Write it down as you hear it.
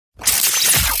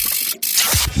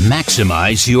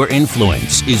Maximize Your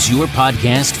Influence is your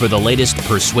podcast for the latest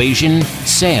persuasion,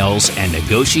 sales, and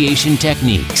negotiation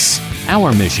techniques.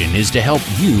 Our mission is to help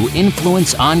you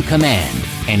influence on command,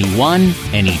 anyone,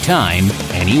 anytime,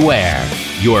 anywhere.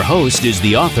 Your host is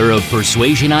the author of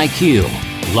Persuasion IQ,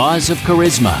 Laws of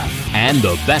Charisma, and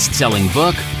the best-selling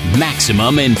book,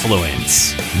 Maximum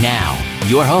Influence. Now,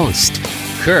 your host,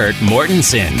 Kurt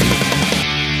Mortensen.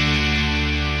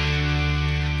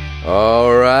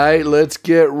 All right, let's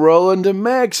get rolling to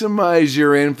maximize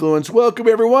your influence. Welcome,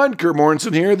 everyone. Kurt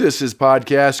Mortensen here. This is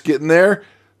Podcast Getting There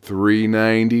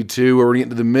 392. We're getting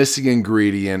to the missing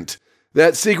ingredient.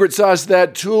 That secret sauce,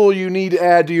 that tool you need to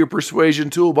add to your persuasion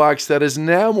toolbox that is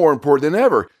now more important than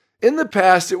ever. In the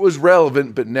past, it was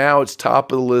relevant, but now it's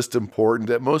top of the list important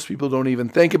that most people don't even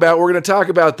think about. We're going to talk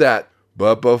about that.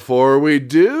 But before we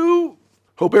do,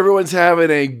 hope everyone's having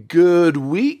a good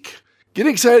week.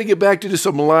 Getting excited to get back to do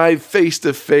some live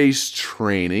face-to-face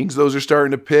trainings. Those are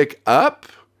starting to pick up.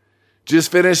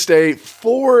 Just finished a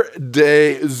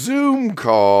 4-day Zoom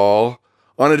call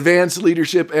on advanced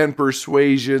leadership and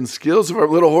persuasion skills. If I'm a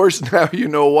little hoarse now, you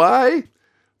know why.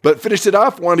 But finished it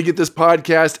off. Wanted to get this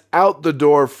podcast out the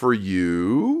door for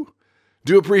you.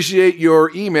 Do appreciate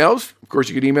your emails. Of course,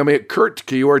 you can email me at Kurt,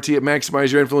 K-U-R-T, at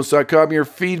MaximizeYourInfluence.com. Your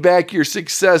feedback, your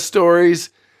success stories.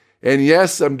 And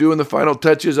yes, I'm doing the final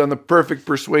touches on the Perfect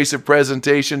Persuasive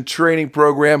Presentation training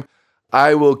program.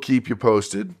 I will keep you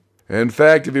posted. In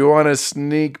fact, if you want a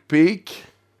sneak peek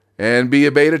and be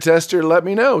a beta tester, let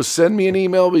me know. Send me an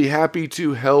email. I'll be happy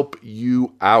to help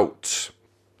you out.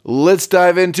 Let's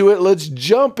dive into it. Let's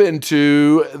jump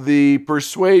into the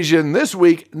persuasion this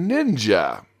week,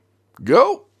 Ninja.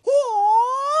 Go.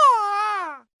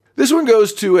 This one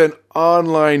goes to an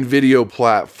online video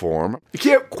platform. I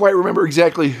can't quite remember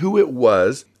exactly who it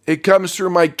was. It comes through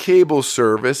my cable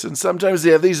service, and sometimes they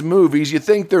have these movies. You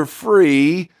think they're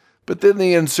free, but then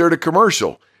they insert a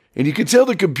commercial. And you can tell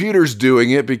the computer's doing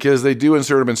it because they do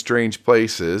insert them in strange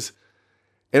places.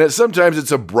 And sometimes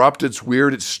it's abrupt, it's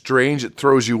weird, it's strange, it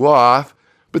throws you off.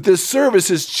 But this service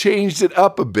has changed it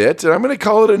up a bit, and I'm going to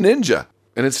call it a Ninja.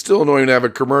 And it's still annoying to have a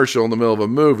commercial in the middle of a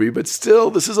movie, but still,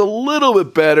 this is a little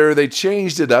bit better. They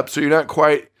changed it up so you're not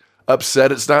quite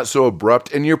upset. It's not so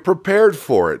abrupt, and you're prepared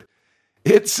for it.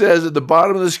 It says at the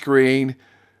bottom of the screen,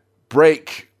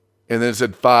 break, and then it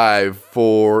said 5,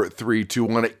 4, 3, 2,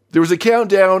 1. There was a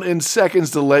countdown in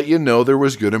seconds to let you know there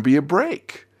was going to be a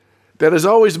break. That is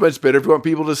always much better if you want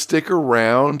people to stick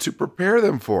around to prepare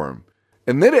them for them.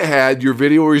 And then it had your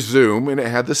video resume, and it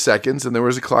had the seconds, and there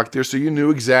was a clock there, so you knew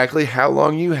exactly how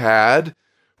long you had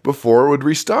before it would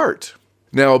restart.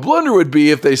 Now, a blunder would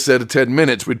be if they said 10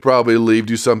 minutes, we'd probably leave,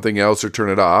 do something else, or turn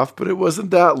it off, but it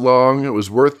wasn't that long. It was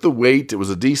worth the wait. It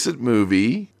was a decent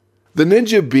movie. The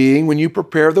ninja being, when you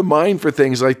prepare the mind for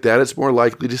things like that, it's more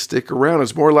likely to stick around.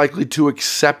 It's more likely to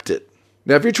accept it.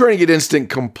 Now, if you're trying to get instant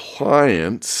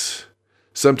compliance,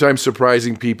 sometimes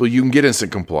surprising people, you can get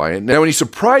instant compliant. Now, when you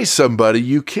surprise somebody,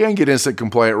 you can get instant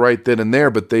compliant right then and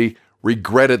there, but they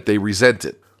regret it, they resent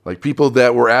it. Like people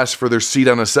that were asked for their seat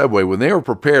on a subway, when they were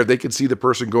prepared, they could see the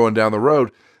person going down the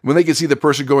road. When they could see the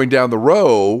person going down the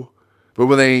row, but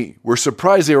when they were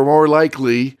surprised, they were more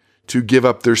likely to give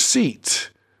up their seat.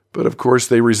 But of course,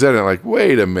 they resent it, like,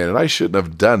 wait a minute, I shouldn't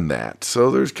have done that.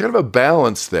 So there's kind of a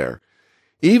balance there.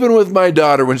 Even with my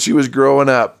daughter, when she was growing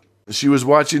up, she was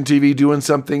watching TV, doing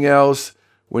something else.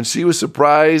 When she was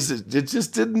surprised, it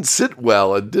just didn't sit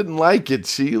well. It didn't like it.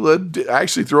 She would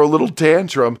actually throw a little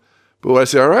tantrum. But when I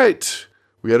say, all right,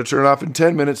 we got to turn it off in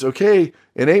 10 minutes. Okay,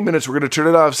 in 8 minutes, we're going to turn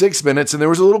it off 6 minutes. And there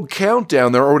was a little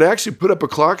countdown there. Or would actually put up a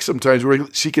clock sometimes where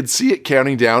she could see it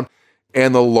counting down.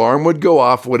 And the alarm would go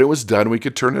off when it was done. We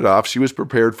could turn it off. She was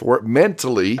prepared for it.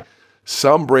 Mentally,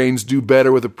 some brains do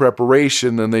better with the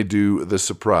preparation than they do the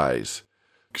surprise.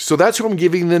 So that's who I'm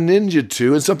giving the ninja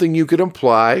to, and something you could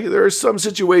apply. There are some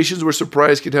situations where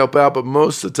surprise can help out, but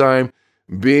most of the time,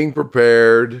 being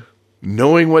prepared,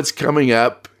 knowing what's coming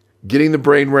up, getting the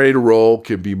brain ready to roll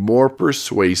can be more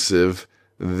persuasive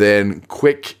than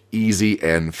quick, easy,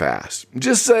 and fast.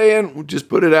 Just saying, just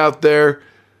put it out there,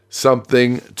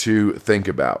 something to think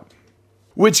about.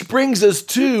 Which brings us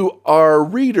to our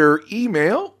reader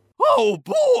email. Oh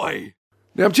boy!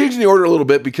 Now, I'm changing the order a little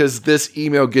bit because this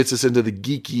email gets us into the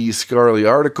geeky, scarly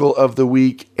article of the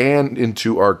week and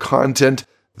into our content,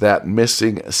 that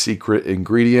missing secret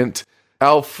ingredient.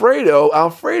 Alfredo,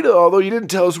 although you didn't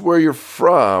tell us where you're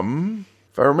from,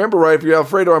 if I remember right, if you're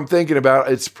Alfredo, I'm thinking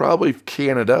about, it's probably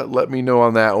Canada. Let me know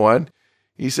on that one.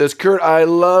 He says, Kurt, I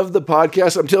love the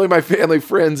podcast. I'm telling my family,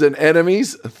 friends, and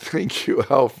enemies. Thank you,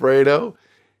 Alfredo.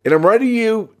 And I'm writing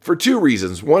you for two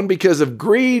reasons. One, because of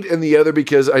greed, and the other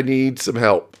because I need some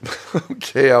help.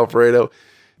 Okay, Alfredo.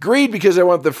 Greed, because I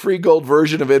want the free gold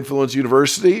version of Influence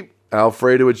University.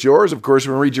 Alfredo, it's yours. Of course,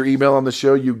 when we read your email on the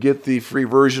show, you get the free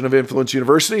version of Influence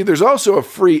University. There's also a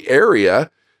free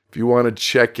area if you want to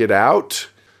check it out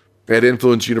at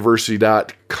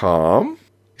influenceuniversity.com. You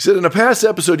said in a past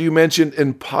episode, you mentioned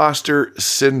imposter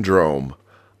syndrome.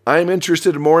 I'm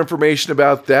interested in more information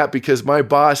about that because my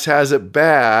boss has it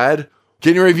bad.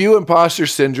 Can you review imposter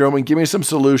syndrome and give me some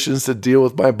solutions to deal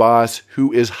with my boss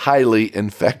who is highly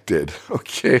infected?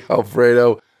 Okay,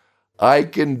 Alfredo, I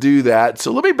can do that.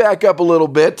 So let me back up a little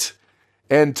bit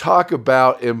and talk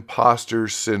about imposter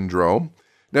syndrome.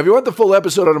 Now, if you want the full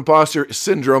episode on imposter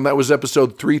syndrome, that was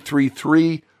episode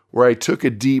 333, where I took a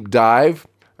deep dive.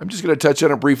 I'm just going to touch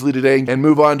on it briefly today and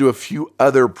move on to a few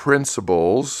other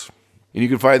principles. And you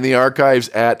can find the archives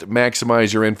at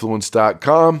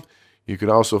maximizeyourinfluence.com. You can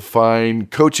also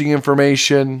find coaching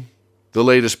information, the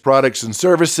latest products and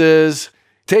services,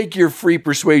 take your free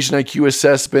Persuasion IQ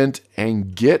assessment,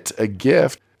 and get a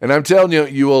gift. And I'm telling you,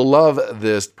 you will love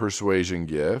this persuasion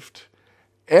gift.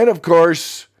 And of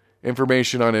course,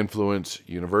 information on Influence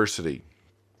University.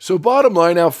 So bottom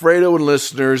line, Alfredo and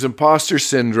listeners, imposter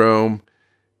syndrome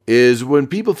is when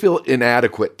people feel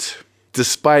inadequate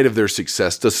despite of their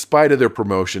success, despite of their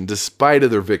promotion, despite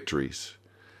of their victories.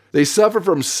 They suffer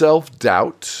from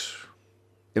self-doubt,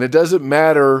 and it doesn't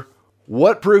matter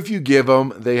what proof you give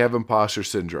them, they have imposter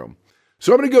syndrome.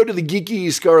 So I'm going to go to the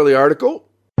Geeky Scholarly article.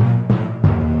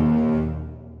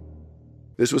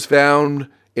 This was found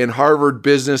in Harvard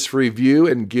Business Review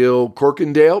and Gil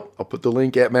Corkindale. I'll put the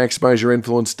link at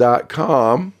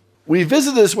maximizeyourinfluence.com. We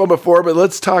visited this one before, but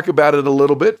let's talk about it a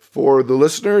little bit for the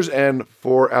listeners and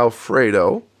for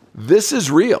Alfredo. This is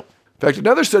real. In fact,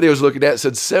 another study I was looking at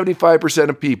said 75%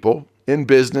 of people in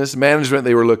business, management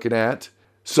they were looking at,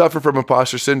 suffer from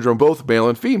imposter syndrome, both male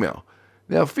and female.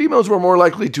 Now, females were more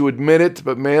likely to admit it,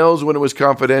 but males, when it was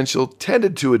confidential,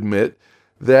 tended to admit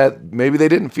that maybe they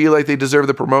didn't feel like they deserved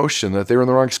the promotion, that they were in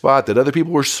the wrong spot, that other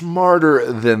people were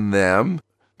smarter than them,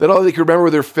 that all they could remember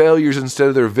were their failures instead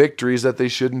of their victories, that they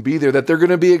shouldn't be there, that they're going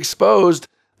to be exposed.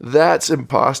 That's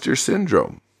imposter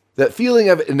syndrome. That feeling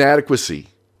of inadequacy,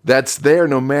 that's there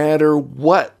no matter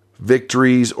what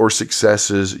victories or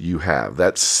successes you have.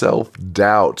 That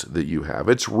self-doubt that you have.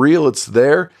 It's real, it's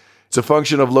there. It's a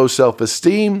function of low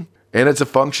self-esteem, and it's a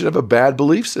function of a bad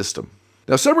belief system.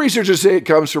 Now, some researchers say it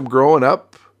comes from growing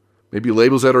up, maybe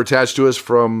labels that are attached to us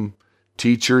from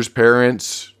teachers,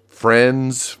 parents,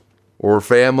 friends, or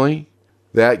family.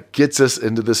 That gets us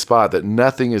into this spot that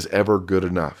nothing is ever good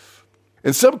enough.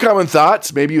 And some common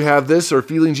thoughts, maybe you have this, or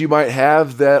feelings you might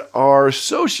have that are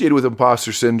associated with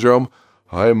imposter syndrome.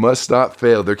 I must not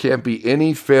fail. There can't be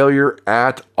any failure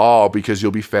at all because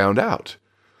you'll be found out.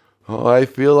 Oh, I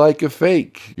feel like a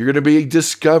fake. You're going to be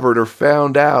discovered or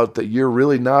found out that you're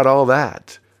really not all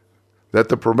that. That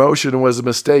the promotion was a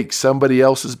mistake. Somebody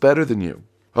else is better than you.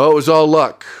 Oh, it was all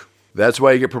luck. That's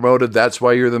why you get promoted. That's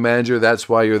why you're the manager. That's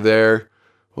why you're there.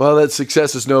 Well, that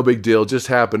success is no big deal. It just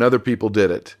happened. Other people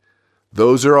did it.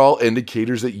 Those are all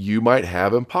indicators that you might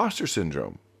have imposter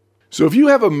syndrome. So if you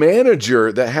have a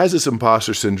manager that has this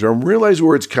imposter syndrome, realize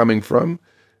where it's coming from,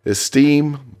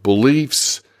 esteem,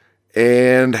 beliefs,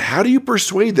 and how do you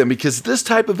persuade them? Because this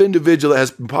type of individual that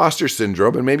has imposter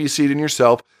syndrome, and maybe you see it in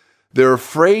yourself, they're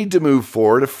afraid to move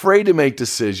forward, afraid to make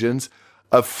decisions,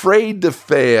 afraid to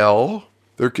fail.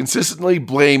 They're consistently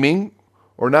blaming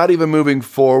or not even moving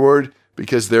forward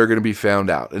because they're going to be found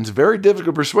out. And it's very difficult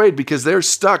to persuade because they're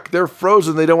stuck, they're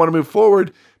frozen, they don't want to move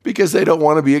forward because they don't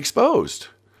want to be exposed.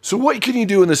 So what can you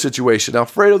do in this situation?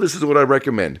 Alfredo, this is what I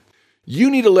recommend.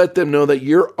 You need to let them know that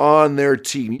you're on their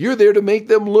team. You're there to make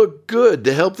them look good,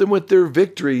 to help them with their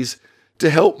victories, to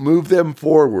help move them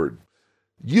forward.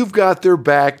 You've got their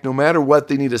back no matter what.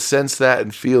 They need to sense that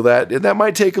and feel that. And that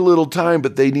might take a little time,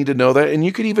 but they need to know that. And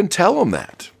you can even tell them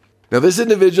that. Now, this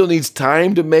individual needs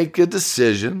time to make a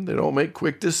decision. They don't make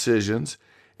quick decisions.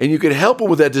 And you can help them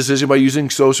with that decision by using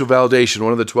social validation,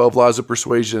 one of the 12 laws of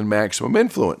persuasion and maximum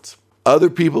influence.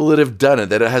 Other people that have done it,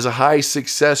 that it has a high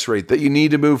success rate, that you need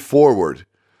to move forward.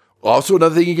 Also,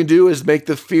 another thing you can do is make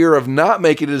the fear of not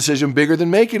making a decision bigger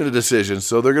than making a decision.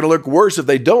 So they're going to look worse if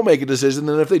they don't make a decision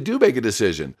than if they do make a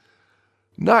decision.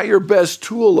 Not your best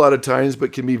tool a lot of times,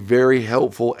 but can be very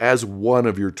helpful as one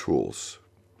of your tools.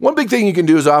 One big thing you can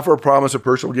do is offer a promise, a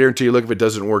personal guarantee. Look, if it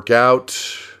doesn't work out,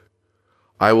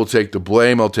 I will take the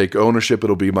blame. I'll take ownership.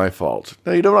 It'll be my fault.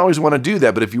 Now, you don't always want to do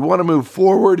that, but if you want to move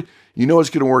forward, you know it's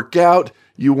going to work out,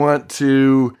 you want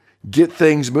to get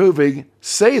things moving,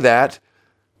 say that.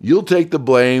 You'll take the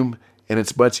blame and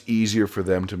it's much easier for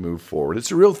them to move forward.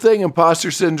 It's a real thing,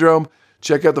 imposter syndrome.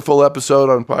 Check out the full episode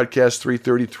on podcast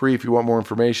 333 if you want more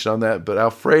information on that. But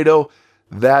Alfredo,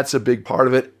 that's a big part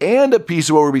of it, and a piece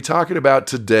of what we'll be talking about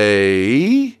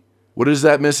today. What is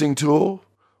that missing tool?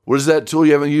 What is that tool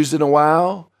you haven't used in a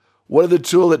while? What is the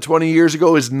tool that 20 years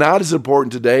ago is not as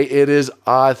important today? It is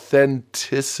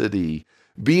authenticity.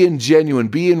 Being genuine,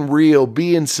 being real,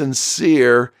 being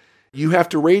sincere. You have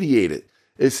to radiate it.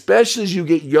 Especially as you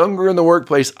get younger in the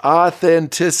workplace,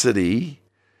 authenticity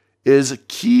is a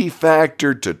key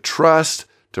factor to trust,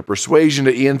 to persuasion,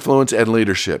 to influence, and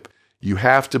leadership. You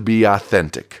have to be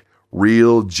authentic,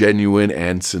 real, genuine,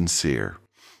 and sincere.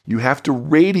 You have to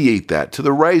radiate that to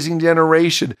the rising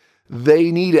generation.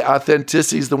 They need it.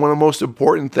 Authenticity is one of the most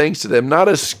important things to them, not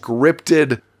a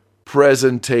scripted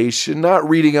presentation, not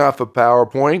reading off a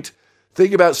PowerPoint.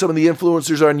 Think about some of the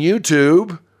influencers on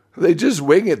YouTube. They just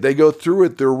wing it. They go through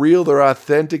it. They're real. They're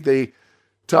authentic. They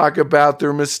talk about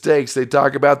their mistakes. They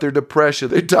talk about their depression.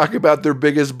 They talk about their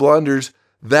biggest blunders.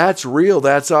 That's real.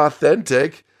 That's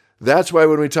authentic. That's why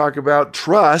when we talk about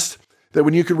trust, that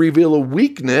when you can reveal a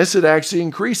weakness, it actually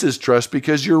increases trust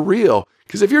because you're real.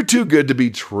 Because if you're too good to be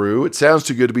true, it sounds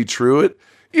too good to be true.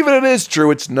 Even if it is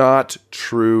true, it's not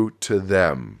true to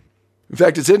them. In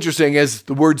fact, it's interesting as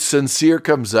the word sincere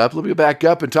comes up. Let me back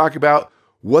up and talk about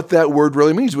what that word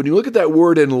really means. When you look at that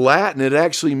word in Latin, it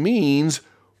actually means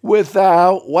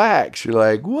without wax. You're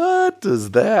like, what does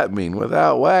that mean,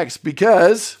 without wax?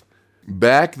 Because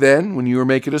back then, when you were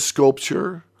making a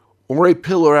sculpture or a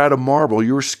pillar out of marble,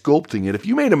 you were sculpting it. If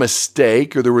you made a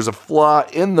mistake or there was a flaw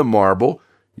in the marble,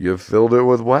 you filled it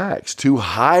with wax to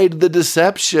hide the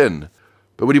deception.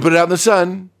 But when you put it out in the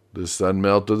sun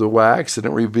melted the wax and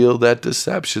it revealed that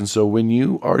deception. So when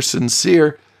you are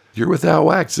sincere, you're without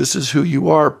wax. This is who you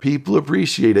are. People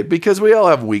appreciate it because we all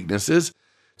have weaknesses.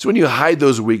 So when you hide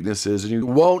those weaknesses and you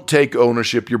won't take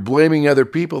ownership, you're blaming other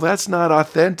people, that's not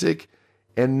authentic.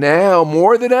 And now,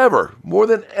 more than ever, more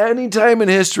than any time in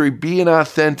history, being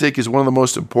authentic is one of the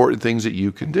most important things that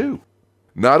you can do.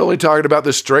 Not only talking about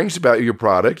the strengths about your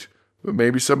product, but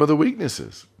maybe some of the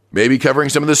weaknesses. Maybe covering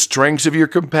some of the strengths of your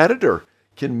competitor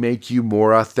can make you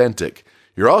more authentic.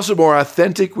 You're also more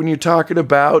authentic when you're talking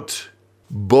about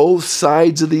both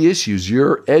sides of the issues.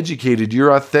 You're educated,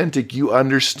 you're authentic, you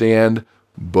understand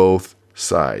both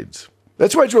sides.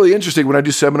 That's why it's really interesting when I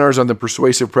do seminars on the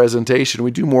persuasive presentation.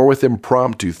 We do more with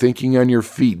impromptu, thinking on your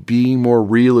feet, being more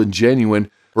real and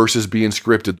genuine versus being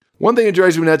scripted. One thing that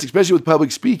drives me nuts, especially with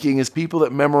public speaking, is people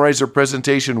that memorize their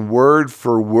presentation word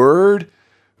for word.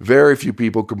 Very few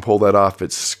people can pull that off.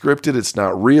 It's scripted, it's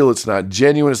not real, it's not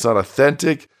genuine, it's not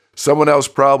authentic. Someone else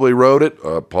probably wrote it,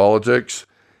 politics,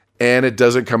 and it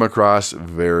doesn't come across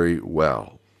very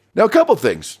well. Now, a couple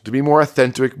things to be more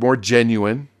authentic, more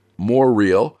genuine, more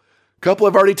real. A couple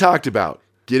I've already talked about.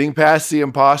 Getting past the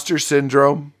imposter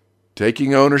syndrome,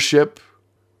 taking ownership,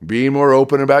 being more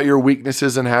open about your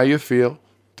weaknesses and how you feel.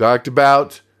 Talked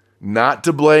about not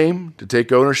to blame, to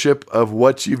take ownership of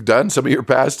what you've done, some of your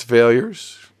past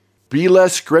failures. Be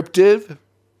less scripted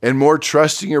and more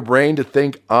trusting your brain to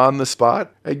think on the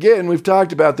spot. Again, we've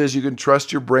talked about this. You can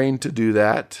trust your brain to do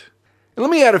that. And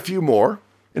let me add a few more.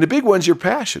 And the big one's your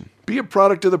passion. Be a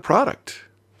product of the product.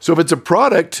 So if it's a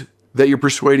product that you're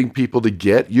persuading people to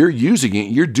get, you're using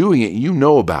it, you're doing it, you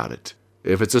know about it.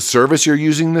 If it's a service, you're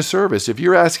using the service. If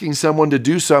you're asking someone to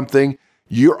do something,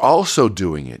 you're also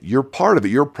doing it. You're part of it.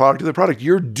 You're a product of the product.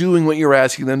 You're doing what you're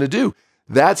asking them to do.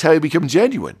 That's how you become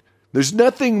genuine. There's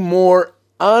nothing more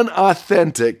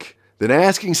unauthentic than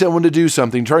asking someone to do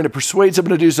something, trying to persuade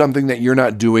someone to do something that you're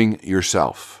not doing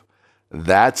yourself.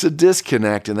 That's a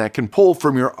disconnect, and that can pull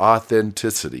from your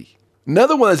authenticity.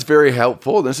 Another one that's very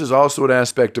helpful, and this is also an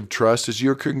aspect of trust, is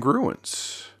your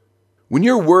congruence. When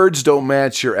your words don't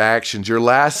match your actions, your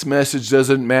last message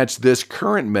doesn't match this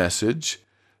current message,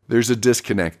 there's a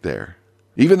disconnect there.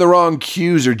 Even the wrong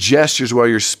cues or gestures while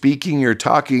you're speaking or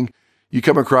talking, you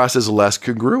come across as less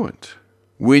congruent.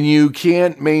 When you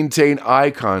can't maintain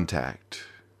eye contact,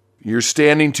 you're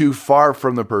standing too far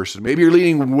from the person, maybe you're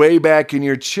leaning way back in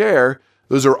your chair,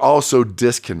 those are also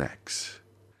disconnects.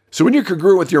 So when you're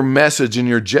congruent with your message and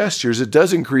your gestures, it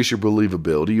does increase your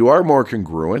believability. You are more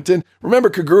congruent. And remember,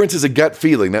 congruence is a gut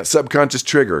feeling, that subconscious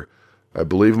trigger. I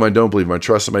believe them, I don't believe them. I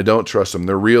trust them, I don't trust them.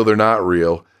 They're real, they're not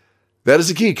real. That is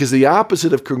the key, because the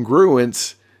opposite of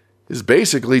congruence is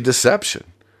basically deception,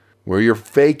 where you're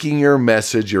faking your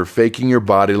message, you're faking your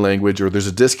body language, or there's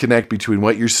a disconnect between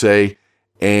what you say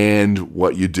and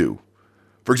what you do.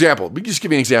 For example, let me just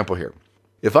give you an example here.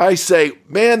 If I say,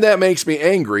 man, that makes me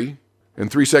angry, and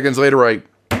 3 seconds later I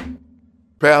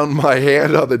pound my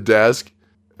hand on the desk,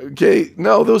 Okay,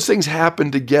 no, those things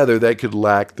happen together that could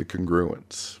lack the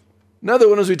congruence. Another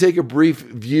one, as we take a brief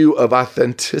view of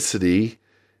authenticity,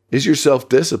 is your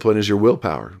self-discipline, is your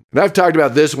willpower. And I've talked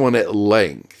about this one at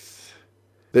length,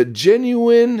 that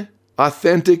genuine,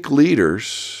 authentic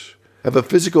leaders have a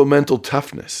physical, mental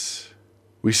toughness.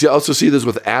 We also see this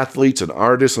with athletes and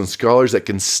artists and scholars that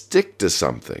can stick to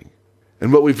something.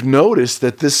 And what we've noticed,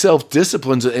 that this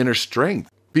self-discipline's an inner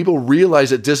strength. People realize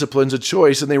that discipline's a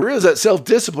choice, and they realize that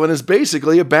self-discipline is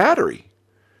basically a battery,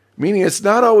 meaning it's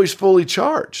not always fully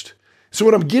charged. So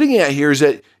what I'm getting at here is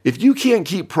that if you can't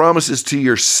keep promises to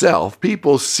yourself,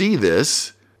 people see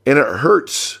this and it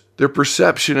hurts their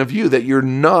perception of you, that you're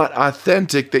not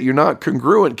authentic, that you're not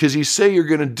congruent, because you say you're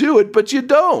going to do it, but you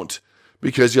don't,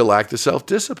 because you lack the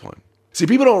self-discipline. See,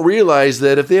 people don't realize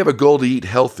that if they have a goal to eat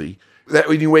healthy, that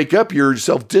when you wake up, your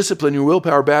self-discipline, your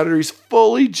willpower battery is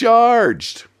fully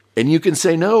charged, and you can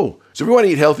say no. So if you want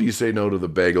to eat healthy, you say no to the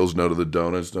bagels, no to the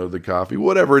donuts, no to the coffee,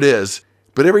 whatever it is.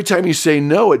 But every time you say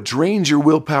no, it drains your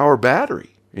willpower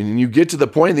battery. And you get to the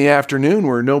point in the afternoon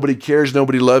where nobody cares,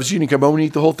 nobody loves you, and you come home and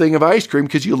eat the whole thing of ice cream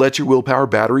because you let your willpower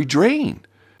battery drain.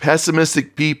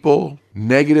 Pessimistic people,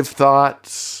 negative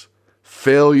thoughts,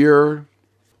 failure,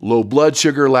 low blood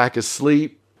sugar, lack of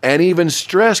sleep, and even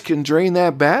stress can drain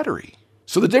that battery.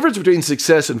 So the difference between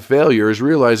success and failure is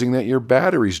realizing that your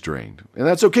battery's drained. And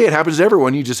that's okay. It happens to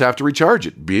everyone. You just have to recharge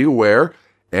it. Be aware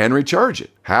and recharge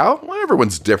it. How? Well,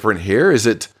 everyone's different here. Is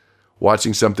it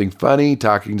watching something funny,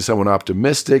 talking to someone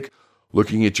optimistic,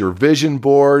 looking at your vision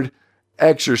board,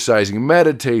 exercising,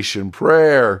 meditation,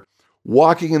 prayer,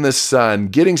 walking in the sun,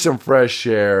 getting some fresh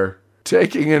air,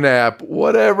 taking a nap,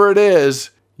 whatever it is,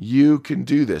 you can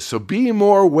do this. So be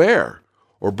more aware,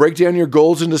 or break down your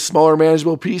goals into smaller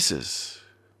manageable pieces.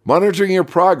 Monitoring your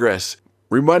progress,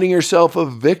 reminding yourself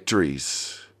of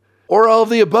victories, or all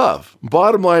of the above.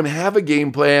 Bottom line, have a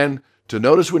game plan to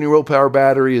notice when your willpower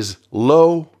battery is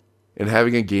low and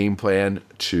having a game plan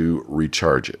to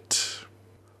recharge it.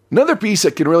 Another piece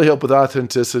that can really help with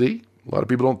authenticity, a lot of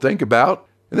people don't think about,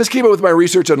 and this came up with my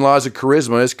research on laws of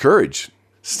charisma, is courage.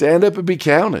 Stand up and be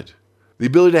counted. The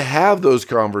ability to have those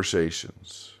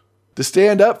conversations. To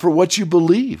stand up for what you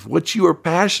believe, what you are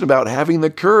passionate about, having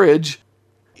the courage,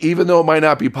 even though it might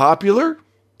not be popular,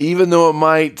 even though it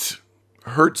might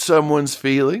hurt someone's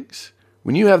feelings.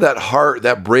 When you have that heart,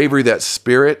 that bravery, that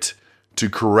spirit to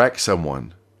correct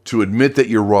someone, to admit that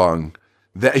you're wrong,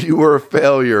 that you were a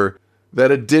failure, that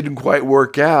it didn't quite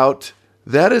work out,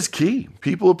 that is key.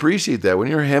 People appreciate that. When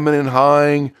you're hemming and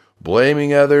hawing,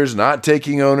 blaming others, not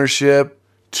taking ownership,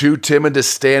 too timid to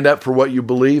stand up for what you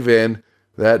believe in,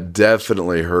 that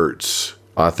definitely hurts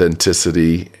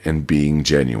authenticity and being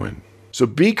genuine. So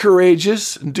be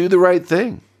courageous and do the right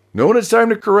thing. Know when it's time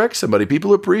to correct somebody.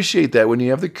 People appreciate that. When you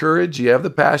have the courage, you have the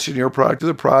passion, your product is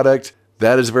a product,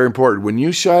 that is very important. When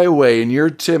you shy away and you're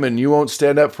timid and you won't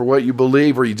stand up for what you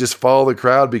believe, or you just follow the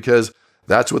crowd because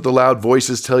that's what the loud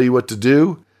voices tell you what to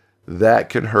do, that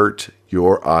can hurt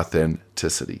your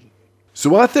authenticity.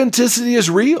 So authenticity is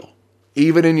real.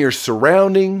 Even in your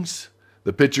surroundings,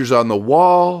 the pictures on the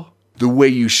wall, the way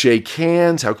you shake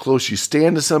hands, how close you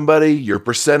stand to somebody, your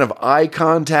percent of eye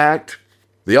contact,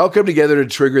 they all come together to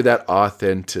trigger that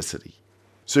authenticity.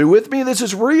 So with me, this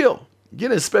is real.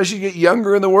 Again, especially you get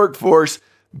younger in the workforce,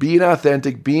 being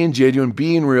authentic, being genuine,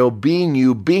 being real, being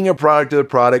you, being a product of the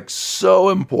product, so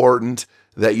important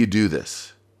that you do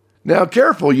this. Now,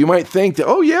 careful, you might think that,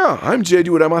 oh yeah, I'm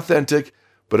genuine, I'm authentic,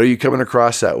 but are you coming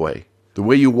across that way? The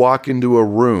way you walk into a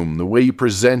room, the way you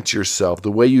present yourself,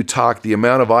 the way you talk, the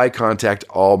amount of eye contact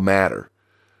all matter.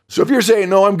 So if you're saying,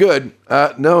 no, I'm good,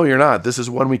 no, you're not. This is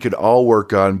one we could all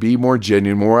work on. Be more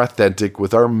genuine, more authentic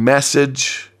with our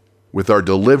message, with our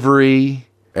delivery,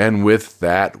 and with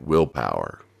that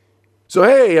willpower. So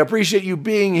hey, I appreciate you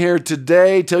being here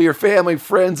today. Tell your family,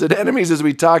 friends, and enemies, as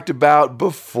we talked about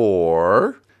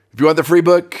before. If you want the free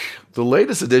book, the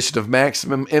latest edition of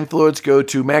Maximum Influence, go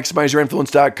to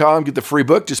maximizeyourinfluence.com. Get the free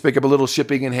book. Just pick up a little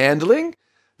shipping and handling.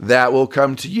 That will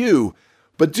come to you.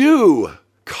 But do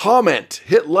comment,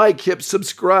 hit like, hit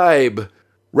subscribe,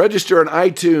 register on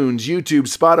iTunes,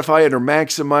 YouTube, Spotify under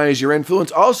Maximize Your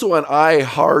Influence. Also on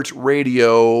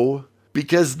iHeartRadio,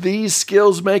 because these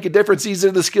skills make a difference. These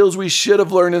are the skills we should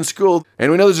have learned in school. And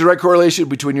we know there's a direct correlation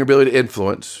between your ability to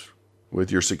influence with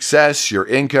your success, your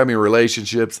income, your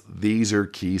relationships. These are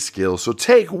key skills. So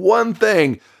take one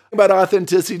thing about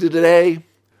authenticity today,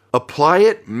 apply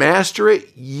it, master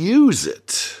it, use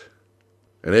it.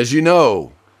 And as you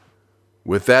know,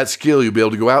 with that skill, you'll be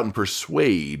able to go out and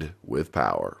persuade with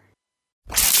power.